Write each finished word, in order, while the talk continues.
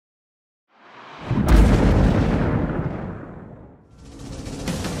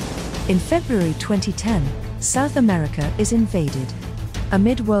In February 2010, South America is invaded.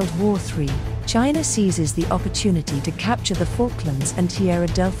 Amid World War III, China seizes the opportunity to capture the Falklands and Tierra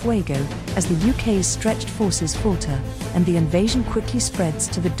del Fuego as the UK's stretched forces falter, and the invasion quickly spreads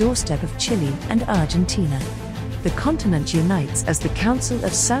to the doorstep of Chile and Argentina. The continent unites as the Council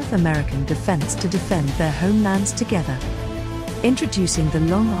of South American Defense to defend their homelands together. Introducing the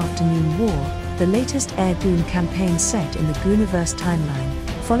Long Afternoon War, the latest air Goon campaign set in the Gooniverse timeline,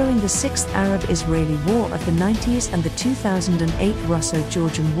 following the 6th Arab-Israeli War of the 90s and the 2008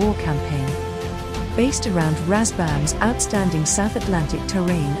 Russo-Georgian War campaign. Based around Razbam's outstanding South Atlantic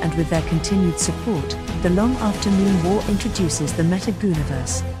terrain and with their continued support, the Long Afternoon War introduces the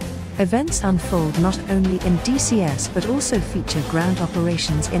Meta-Gooniverse. Events unfold not only in DCS but also feature ground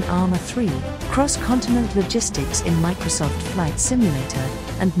operations in Arma 3, cross-continent logistics in Microsoft Flight Simulator,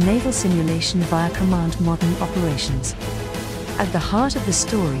 and naval simulation via Command Modern Operations. At the heart of the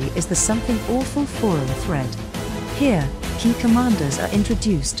story is the Something Awful forum thread. Here, key commanders are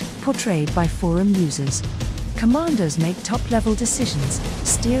introduced, portrayed by forum users. Commanders make top-level decisions,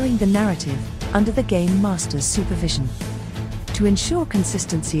 steering the narrative, under the Game Master's supervision. To ensure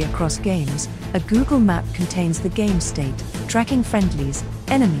consistency across games, a Google map contains the game state, tracking friendlies,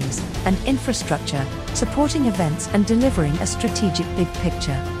 enemies, and infrastructure, supporting events and delivering a strategic big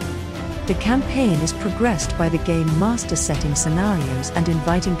picture. The campaign is progressed by the Game Master setting scenarios and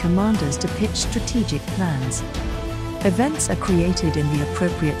inviting commanders to pitch strategic plans. Events are created in the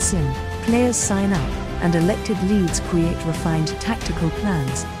appropriate sim, players sign up, and elected leads create refined tactical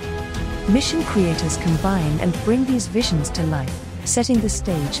plans. Mission creators combine and bring these visions to life, setting the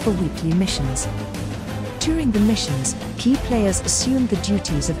stage for weekly missions. During the missions, key players assume the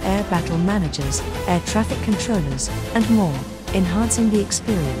duties of air battle managers, air traffic controllers, and more, enhancing the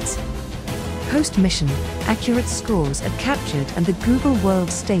experience. Post-mission, accurate scores are captured and the Google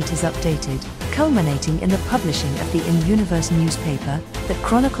World state is updated, culminating in the publishing of the In-Universe newspaper that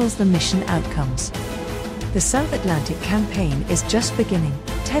chronicles the mission outcomes. The South Atlantic campaign is just beginning,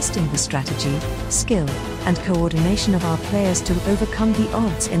 testing the strategy, skill, and coordination of our players to overcome the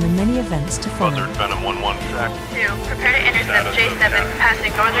odds in the many events to follow. Buzzard Venom 1-1 track. 2, prepare to intercept J7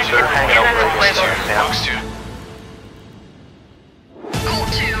 passing northern tip of Tierra del Fuego. Fox 2. Colt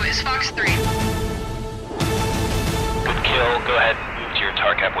 2 is Fox 3. Good kill. Go ahead and move to your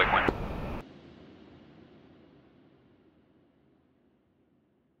TARCAP waypoint.